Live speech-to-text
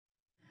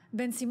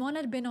Ben Simon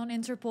had been on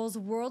Interpol's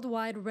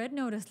worldwide Red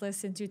Notice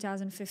list in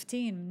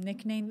 2015.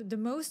 Nicknamed the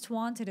most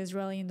wanted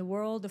Israeli in the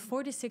world, the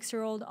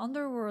 46-year-old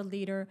underworld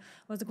leader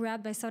was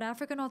grabbed by South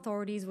African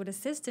authorities with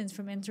assistance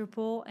from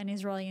Interpol and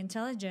Israeli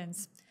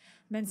intelligence.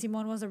 Ben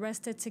Simon was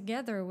arrested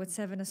together with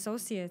 7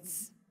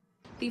 associates.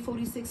 The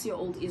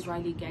 46-year-old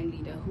Israeli gang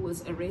leader who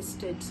was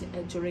arrested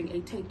during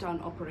a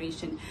takedown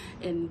operation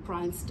in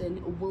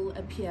Bryanston will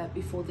appear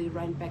before the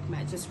Randburg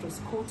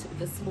Magistrates Court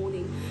this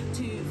morning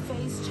to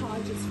face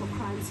charges for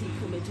crimes he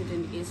committed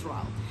in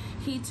Israel.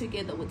 He,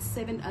 together with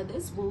 7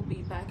 others, will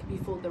be back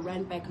before the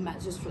Randburg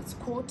Magistrates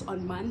Court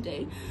on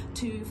Monday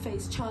to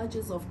face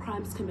charges of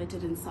crimes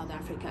committed in South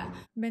Africa.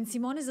 Ben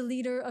Simon is a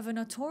leader of a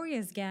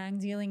notorious gang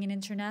dealing in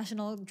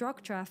international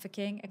drug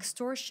trafficking,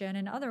 extortion,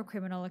 and other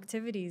criminal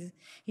activities.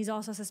 He's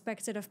also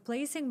suspected of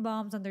placing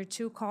bombs on their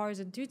 2 cars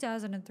in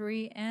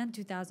 2003 and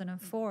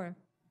 2004.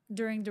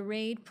 During the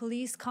raid,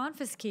 police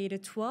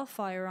confiscated 12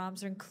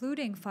 firearms,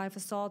 including 5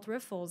 assault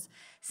rifles,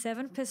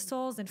 7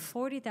 pistols, and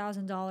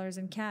 $40,000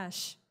 in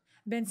cash.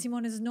 Ben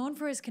Simon is known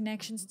for his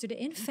connections to the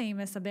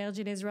infamous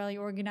Abergil Israeli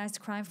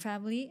organized crime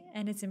family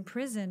and its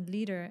imprisoned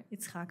leader,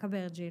 Yitzhak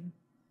Abergil.